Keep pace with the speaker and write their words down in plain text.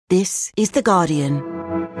This is The Guardian.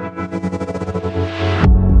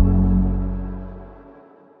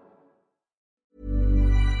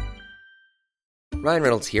 Ryan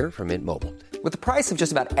Reynolds here from Mint Mobile. With the price of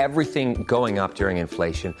just about everything going up during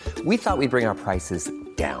inflation, we thought we'd bring our prices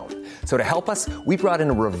down. So to help us, we brought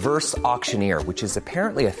in a reverse auctioneer, which is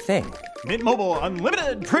apparently a thing. Mint Mobile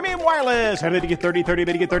Unlimited Premium Wireless. How to get 30, 30,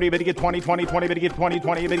 bit to get 30, bit to get 20, 20, 20, bit to get 20,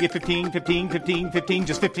 20, bit to get 15, 15, 15, 15,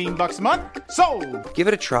 just $15 a month? Sold! Give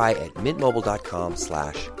it a try at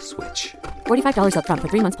mintmobile.com/switch. $45 up front for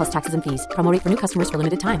 3 months plus taxes and fees. Promo rate for new customers for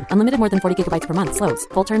limited time. Unlimited more than 40 gigabytes per month. Slows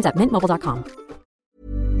full terms at mintmobile.com.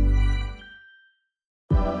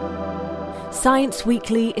 Science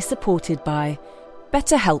Weekly is supported by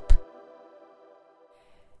BetterHelp.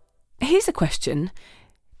 Here's a question.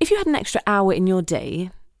 If you had an extra hour in your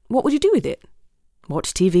day, what would you do with it?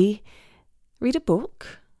 Watch TV? Read a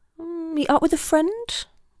book? Meet up with a friend?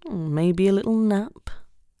 Maybe a little nap?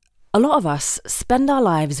 A lot of us spend our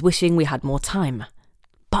lives wishing we had more time.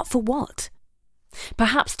 But for what?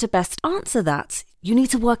 Perhaps to best answer that, you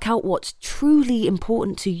need to work out what's truly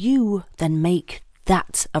important to you, then make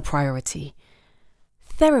that a priority.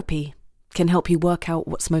 Therapy can help you work out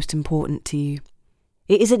what's most important to you.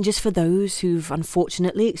 It isn't just for those who've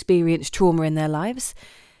unfortunately experienced trauma in their lives.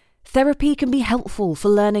 Therapy can be helpful for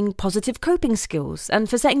learning positive coping skills and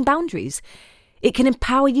for setting boundaries. It can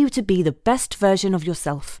empower you to be the best version of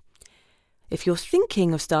yourself. If you're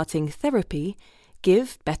thinking of starting therapy,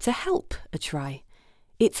 give BetterHelp a try.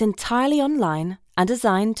 It's entirely online and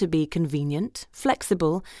designed to be convenient,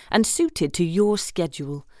 flexible, and suited to your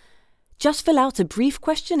schedule. Just fill out a brief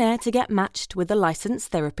questionnaire to get matched with a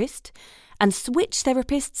licensed therapist and switch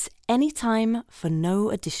therapists anytime for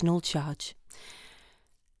no additional charge.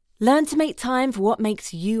 Learn to make time for what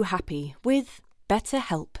makes you happy with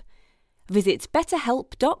BetterHelp. Visit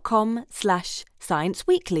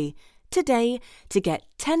betterhelp.com/scienceweekly today to get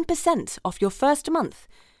 10% off your first month.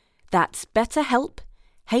 That's BetterHelp,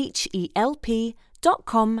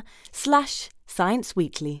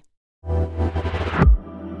 HELP.com/scienceweekly.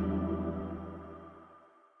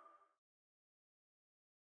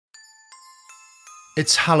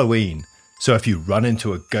 It's Halloween, so if you run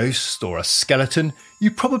into a ghost or a skeleton, you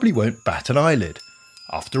probably won't bat an eyelid.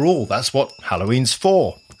 After all, that's what Halloween's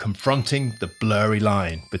for, confronting the blurry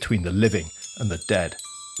line between the living and the dead.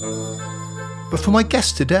 But for my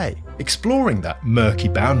guest today, exploring that murky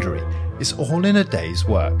boundary is all in a day's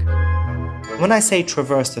work. When I say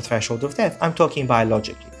traverse the threshold of death, I'm talking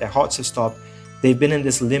biologically. Their hearts have stopped, they've been in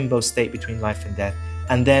this limbo state between life and death,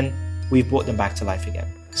 and then we've brought them back to life again.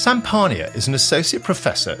 Sam Parnia is an associate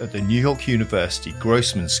professor at the New York University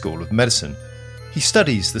Grossman School of Medicine. He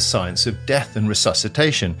studies the science of death and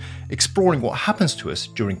resuscitation, exploring what happens to us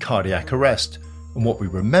during cardiac arrest and what we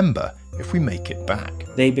remember if we make it back.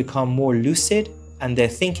 They become more lucid and their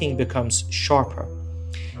thinking becomes sharper.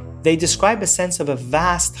 They describe a sense of a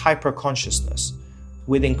vast hyperconsciousness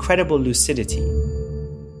with incredible lucidity.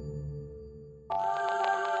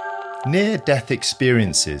 Near-death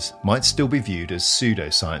experiences might still be viewed as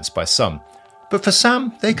pseudoscience by some, but for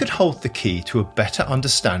Sam, they could hold the key to a better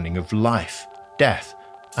understanding of life, death,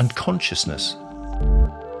 and consciousness.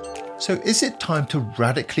 So is it time to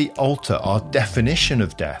radically alter our definition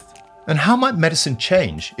of death? And how might medicine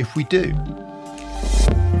change if we do?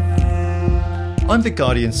 I'm The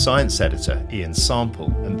Guardian science editor, Ian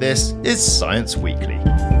Sample, and this is Science Weekly.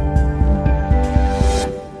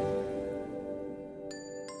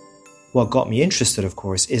 What got me interested, of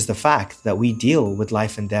course, is the fact that we deal with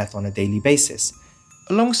life and death on a daily basis.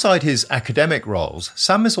 Alongside his academic roles,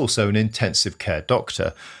 Sam is also an intensive care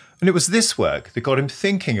doctor, and it was this work that got him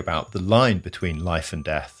thinking about the line between life and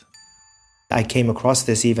death. I came across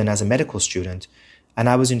this even as a medical student, and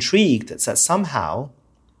I was intrigued that somehow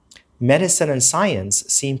medicine and science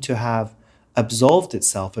seemed to have absolved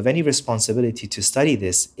itself of any responsibility to study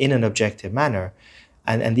this in an objective manner,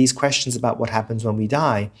 and these questions about what happens when we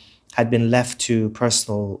die had been left to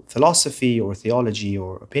personal philosophy or theology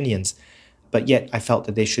or opinions, but yet I felt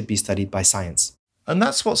that they should be studied by science. And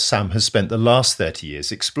that's what Sam has spent the last 30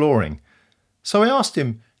 years exploring. So I asked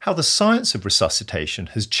him how the science of resuscitation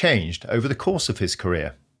has changed over the course of his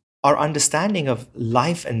career. Our understanding of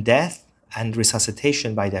life and death and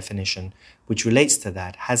resuscitation by definition, which relates to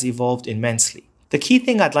that, has evolved immensely. The key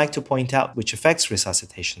thing I'd like to point out, which affects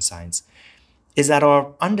resuscitation science, is that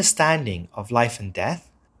our understanding of life and death,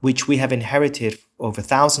 which we have inherited over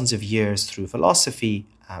thousands of years through philosophy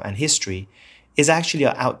and history, is actually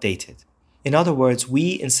outdated. In other words,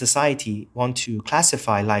 we in society want to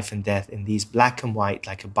classify life and death in these black and white,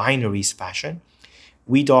 like a binary fashion,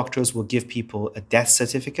 We doctors will give people a death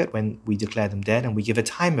certificate when we declare them dead, and we give a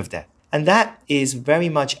time of death. And that is very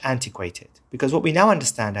much antiquated, because what we now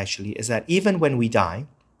understand actually is that even when we die,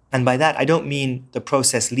 and by that I don't mean the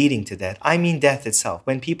process leading to death, I mean death itself.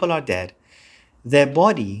 When people are dead, their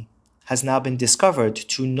body has now been discovered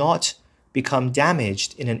to not become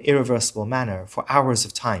damaged in an irreversible manner for hours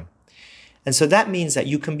of time. And so that means that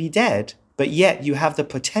you can be dead, but yet you have the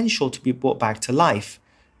potential to be brought back to life,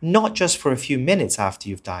 not just for a few minutes after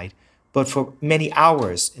you've died, but for many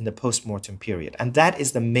hours in the post-mortem period. And that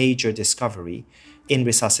is the major discovery in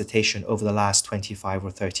resuscitation over the last 25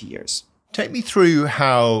 or 30 years. Take me through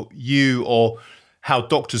how you or how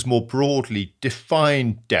doctors more broadly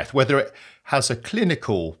define death, whether it has a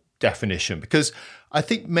clinical definition, because I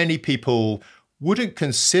think many people wouldn't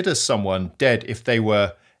consider someone dead if they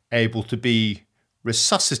were able to be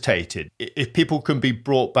resuscitated. If people can be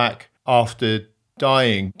brought back after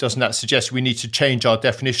dying, doesn't that suggest we need to change our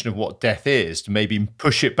definition of what death is, to maybe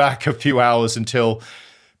push it back a few hours until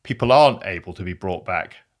people aren't able to be brought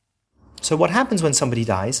back? So what happens when somebody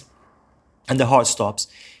dies and the heart stops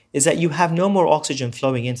is that you have no more oxygen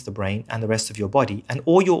flowing into the brain and the rest of your body, and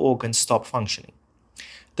all your organs stop functioning.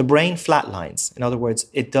 The brain flatlines. In other words,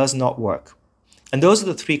 it does not work. And those are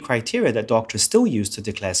the three criteria that doctors still use to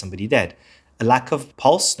declare somebody dead: a lack of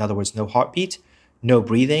pulse, in other words, no heartbeat, no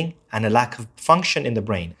breathing, and a lack of function in the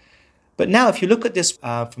brain. But now, if you look at this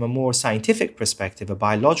from a more scientific perspective, a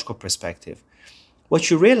biological perspective, what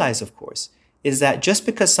you realize, of course, is that just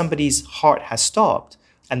because somebody's heart has stopped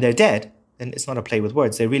and they're dead, and it's not a play with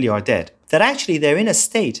words, they really are dead, that actually they're in a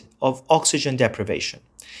state of oxygen deprivation.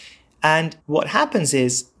 And what happens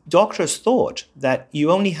is doctors thought that you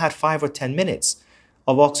only had 5 or 10 minutes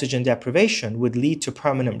of oxygen deprivation would lead to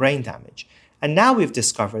permanent brain damage. And now we've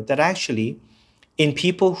discovered that actually in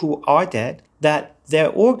people who are dead, that their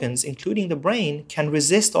organs, including the brain, can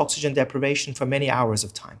resist oxygen deprivation for many hours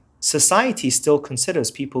of time. Society still considers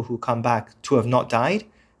people who come back to have not died,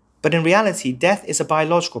 but in reality, death is a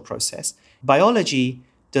biological process. Biology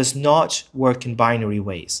does not work in binary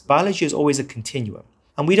ways. Biology is always a continuum.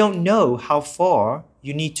 And we don't know how far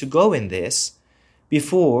you need to go in this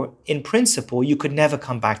before, in principle, you could never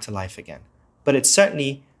come back to life again. But it's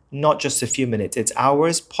certainly not just a few minutes, it's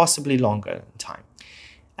hours, possibly longer in time.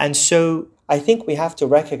 And so I think we have to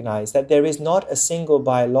recognize that there is not a single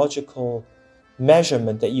biological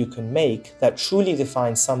measurement that you can make that truly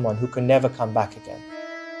defines someone who can never come back again.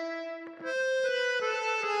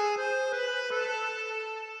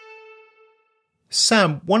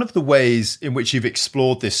 Sam, one of the ways in which you've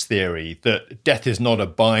explored this theory that death is not a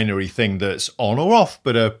binary thing that's on or off,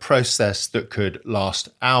 but a process that could last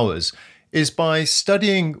hours, is by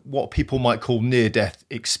studying what people might call near-death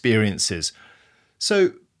experiences.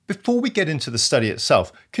 So before we get into the study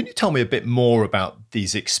itself, can you tell me a bit more about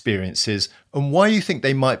these experiences and why you think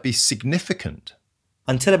they might be significant?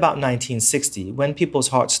 Until about 1960, when people's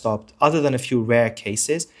hearts stopped, other than a few rare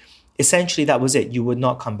cases, essentially that was it. You would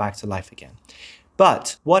not come back to life again.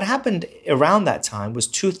 But what happened around that time was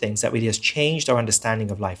two things that really has changed our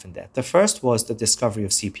understanding of life and death. The first was the discovery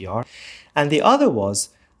of CPR, and the other was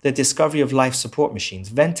the discovery of life support machines,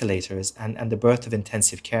 ventilators, and the birth of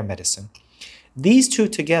intensive care medicine. These two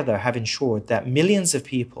together have ensured that millions of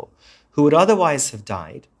people who would otherwise have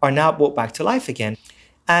died are now brought back to life again.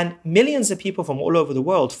 And millions of people from all over the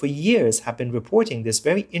world for years have been reporting this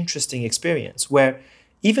very interesting experience where,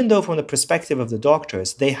 even though from the perspective of the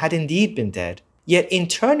doctors, they had indeed been dead, yet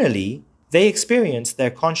internally, they experienced their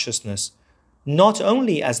consciousness not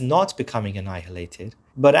only as not becoming annihilated,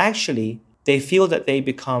 but actually they feel that they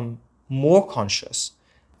become more conscious.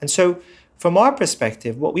 And so from our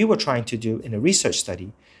perspective, what we were trying to do in a research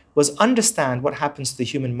study was understand what happens to the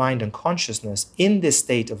human mind and consciousness in this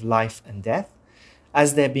state of life and death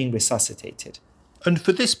as they're being resuscitated. And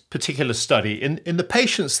for this particular study, in the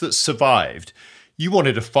patients that survived, you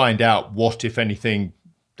wanted to find out what, if anything,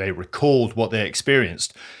 they recalled, what they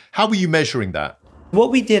experienced. How were you measuring that? What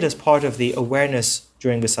we did as part of the Awareness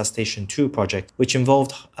During Resuscitation 2 project, which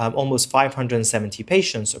involved almost 570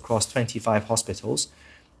 patients across 25 hospitals,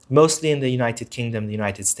 mostly in the United Kingdom, the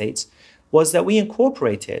United States, was that we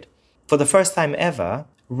incorporated, for the first time ever,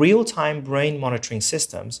 real-time brain monitoring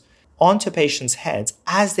systems onto patients' heads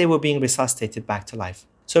as they were being resuscitated back to life.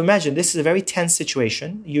 So imagine, this is a very tense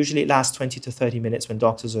situation. Usually it lasts 20 to 30 minutes when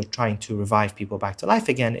doctors are trying to revive people back to life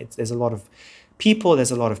again. There's a lot of people,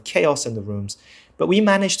 there's a lot of chaos in the rooms. But we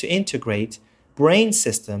managed to integrate brain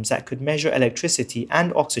systems that could measure electricity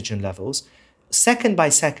and oxygen levels second by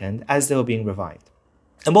second as they were being revived.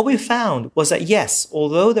 And what we found was that yes,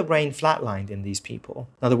 although the brain flatlined in these people,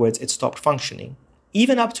 in other words, it stopped functioning,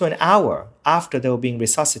 even up to an hour after they were being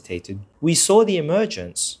resuscitated, we saw the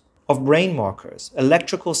emergence of brain markers,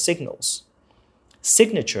 electrical signals,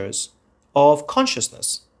 signatures of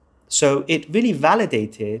consciousness. So it really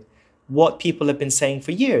validated what people have been saying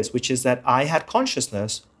for years, which is that I had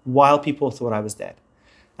consciousness while people thought I was dead.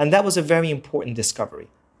 And that was a very important discovery.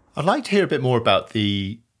 I'd like to hear a bit more about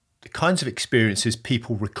the kinds of experiences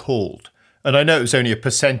people recalled. And I know it was only a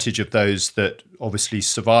percentage of those that obviously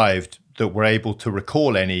survived that were able to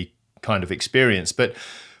recall any kind of experience. But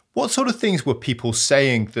what sort of things were people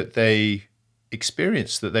saying that they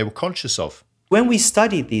experienced, that they were conscious of? When we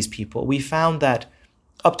studied these people, we found that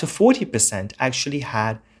up to 40% actually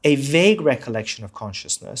had a vague recollection of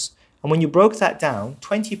consciousness. And when you broke that down,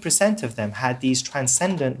 20% of them had these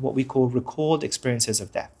transcendent, what we call recalled experiences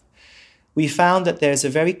of death. We found that there's a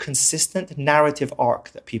very consistent narrative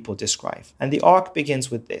arc that people describe. And the arc begins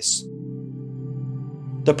with this.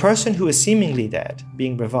 The person who is seemingly dead,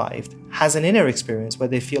 being revived, has an inner experience where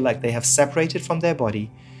they feel like they have separated from their body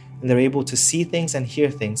and they're able to see things and hear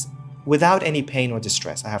things without any pain or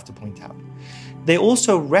distress, I have to point out. They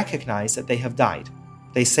also recognize that they have died.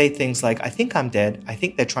 They say things like, I think I'm dead, I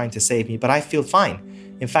think they're trying to save me, but I feel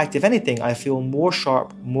fine. In fact, if anything, I feel more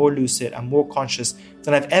sharp, more lucid, and more conscious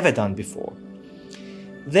than I've ever done before.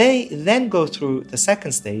 They then go through the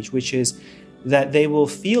second stage, which is that they will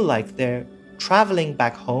feel like they're traveling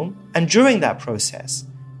back home. And during that process,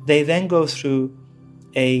 they then go through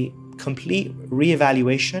a complete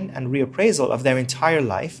reevaluation and reappraisal of their entire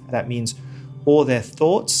life. That means all their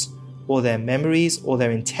thoughts, all their memories, all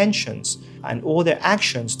their intentions, and all their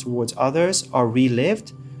actions towards others are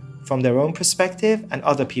relived from their own perspective and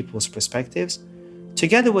other people's perspectives,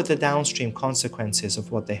 together with the downstream consequences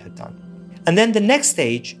of what they had done. And then the next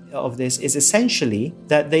stage of this is essentially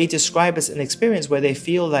that they describe as an experience where they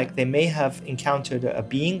feel like they may have encountered a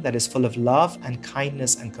being that is full of love and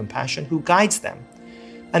kindness and compassion who guides them.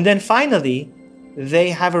 And then finally, they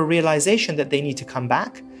have a realization that they need to come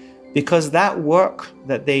back because that work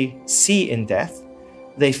that they see in death,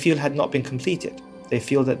 they feel had not been completed. They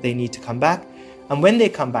feel that they need to come back. And when they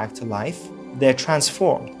come back to life, they're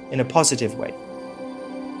transformed in a positive way.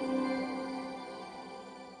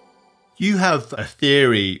 You have a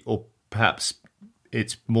theory, or perhaps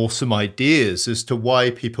it's more some ideas as to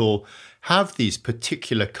why people have these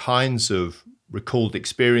particular kinds of recalled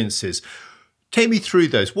experiences. Take me through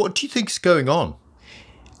those. What do you think is going on?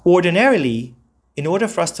 Ordinarily, in order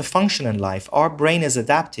for us to function in life, our brain is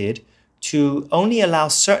adapted to only allow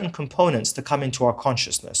certain components to come into our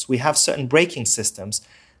consciousness. We have certain braking systems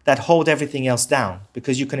that hold everything else down.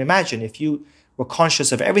 Because you can imagine if you were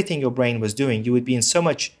conscious of everything your brain was doing, you would be in so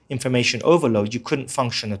much information overload, you couldn't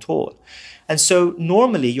function at all. And so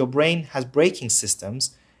normally your brain has braking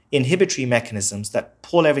systems, inhibitory mechanisms that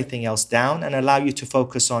pull everything else down and allow you to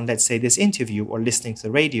focus on, let's say, this interview or listening to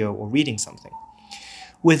the radio or reading something.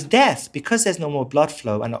 With death, because there's no more blood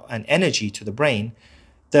flow and energy to the brain,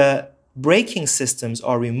 the braking systems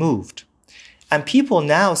are removed. And people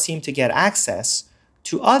now seem to get access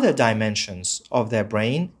to other dimensions of their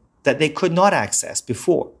brain that they could not access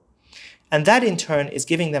before. And that in turn is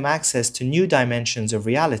giving them access to new dimensions of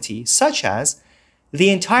reality, such as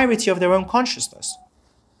the entirety of their own consciousness.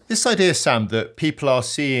 This idea, Sam, that people are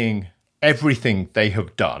seeing everything they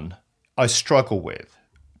have done, I struggle with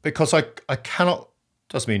because I cannot,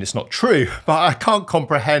 doesn't mean it's not true, but I can't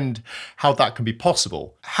comprehend how that can be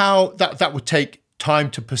possible. How that would take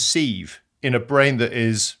time to perceive in a brain that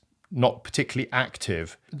is not particularly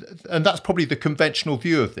active. And that's probably the conventional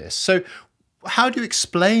view of this. So how do you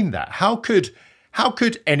explain that? How could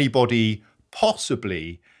anybody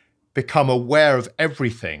possibly become aware of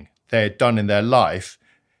everything they had done in their life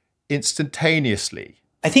instantaneously?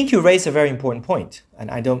 I think you raise a very important point, and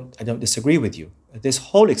I don't disagree with you. This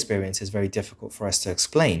whole experience is very difficult for us to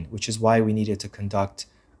explain, which is why we needed to conduct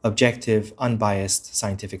objective, unbiased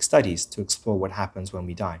scientific studies to explore what happens when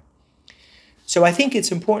we die. So I think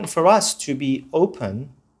it's important for us to be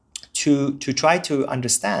open to try to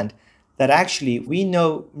understand that actually we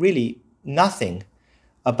know really nothing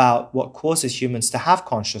about what causes humans to have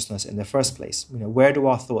consciousness in the first place. Where do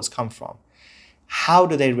our thoughts come from? How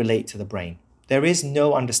do they relate to the brain? There is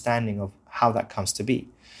no understanding of how that comes to be.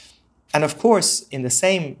 And of course, in the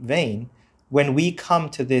same vein, when we come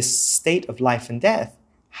to this state of life and death,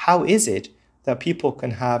 how is it that people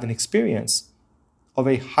can have an experience of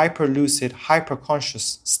a hyper-lucid,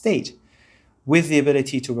 hyper-conscious state with the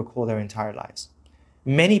ability to recall their entire lives?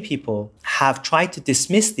 Many people have tried to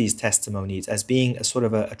dismiss these testimonies as being a sort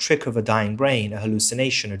of a trick of a dying brain, a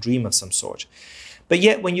hallucination, a dream of some sort. But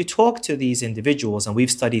yet when you talk to these individuals, and we've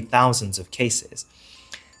studied thousands of cases,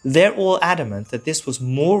 they're all adamant that this was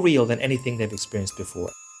more real than anything they've experienced before.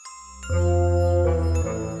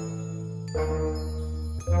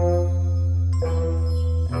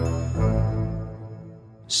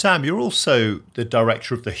 Sam, you're also the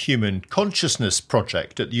director of the Human Consciousness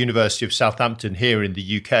Project at the University of Southampton here in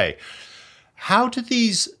the UK. How do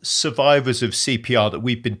these survivors of CPR that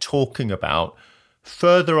we've been talking about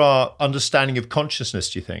further our understanding of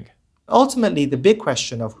consciousness, do you think? Ultimately, the big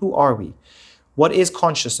question of who are we? What is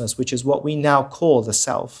consciousness, which is what we now call the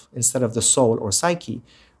self instead of the soul or psyche,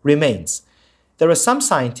 remains. There are some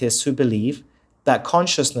scientists who believe that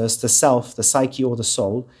consciousness, the self, the psyche, or the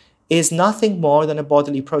soul, is nothing more than a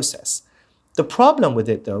bodily process. The problem with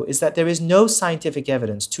it, though, is that there is no scientific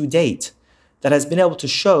evidence to date that has been able to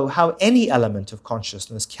show how any element of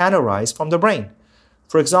consciousness can arise from the brain.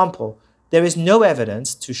 For example, there is no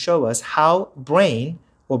evidence to show us how brain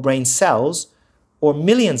or brain cells or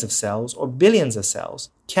millions of cells or billions of cells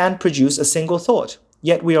can produce a single thought.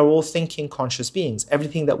 Yet we are all thinking conscious beings.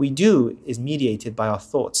 Everything that we do is mediated by our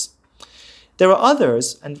thoughts. There are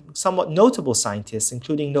others, and somewhat notable scientists,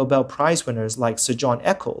 including Nobel Prize winners like Sir John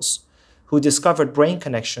Eccles, who discovered brain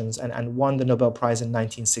connections and won the Nobel Prize in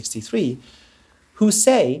 1963, who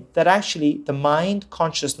say that actually the mind,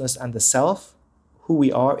 consciousness, and the self, who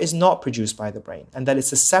we are, is not produced by the brain, and that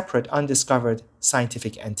it's a separate, undiscovered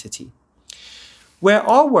scientific entity. Where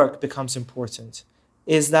our work becomes important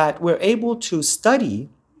is that we're able to study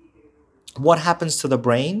what happens to the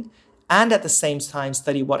brain and at the same time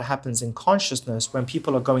study what happens in consciousness when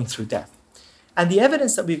people are going through death. And the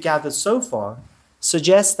evidence that we've gathered so far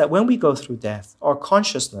suggests that when we go through death, our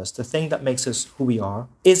consciousness, the thing that makes us who we are,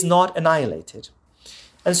 is not annihilated.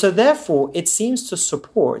 And so therefore, it seems to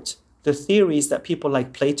support the theories that people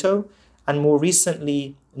like Plato and more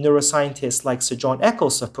recently neuroscientists like Sir John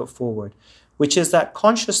Eccles have put forward, which is that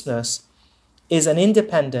consciousness is an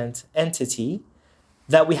independent entity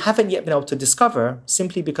that we haven't yet been able to discover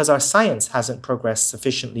simply because our science hasn't progressed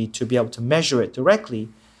sufficiently to be able to measure it directly.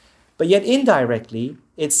 But yet indirectly,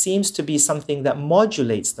 it seems to be something that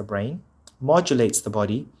modulates the brain, modulates the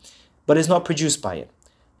body, but is not produced by it.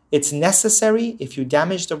 It's necessary. If you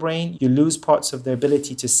damage the brain, you lose parts of the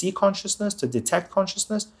ability to see consciousness, to detect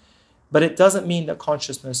consciousness, but it doesn't mean that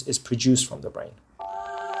consciousness is produced from the brain.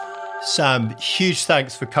 Sam, huge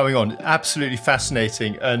thanks for coming on. Absolutely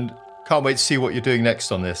fascinating, and can't wait to see what you're doing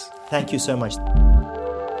next on this. Thank you so much.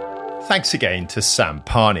 Thanks again to Sam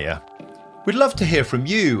Parnia. We'd love to hear from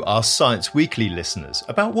you, our Science Weekly listeners,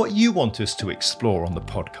 about what you want us to explore on the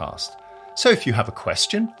podcast. So if you have a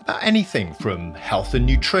question about anything from health and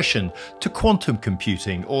nutrition to quantum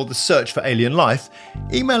computing or the search for alien life,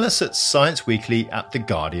 email us at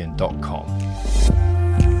scienceweekly@theguardian.com.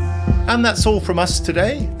 And that's all from us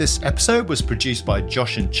today. This episode was produced by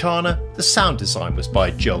Josh and Chana, the sound design was by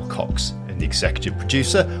Joel Cox, and the executive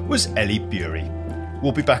producer was Ellie Bury.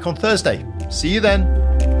 We'll be back on Thursday. See you then.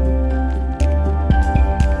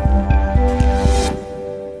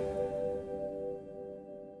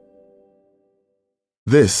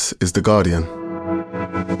 This is The Guardian.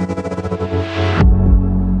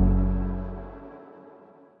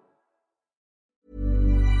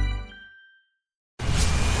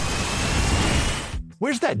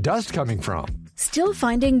 Where's that dust coming from? Still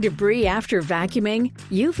finding debris after vacuuming?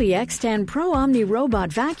 Eufy X10 Pro Omni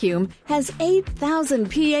Robot Vacuum has 8,000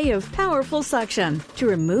 PA of powerful suction to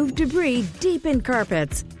remove debris deep in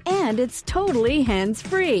carpets. And it's totally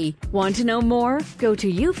hands-free. Want to know more? Go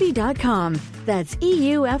to eufy.com. That's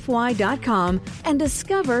EUFY.com and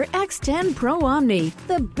discover X10 Pro Omni,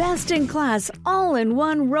 the best-in-class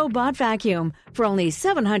all-in-one robot vacuum for only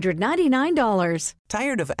 $799.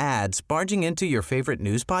 Tired of ads barging into your favorite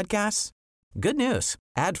news podcasts? Good news.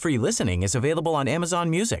 Ad-free listening is available on Amazon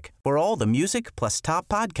Music for all the music plus top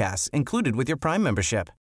podcasts included with your Prime membership.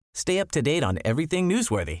 Stay up to date on everything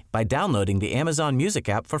newsworthy by downloading the Amazon Music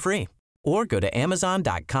app for free or go to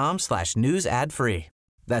amazon.com/news ad free.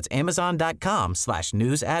 That's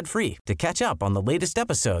amazon.com/news ad free to catch up on the latest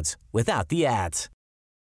episodes without the ads.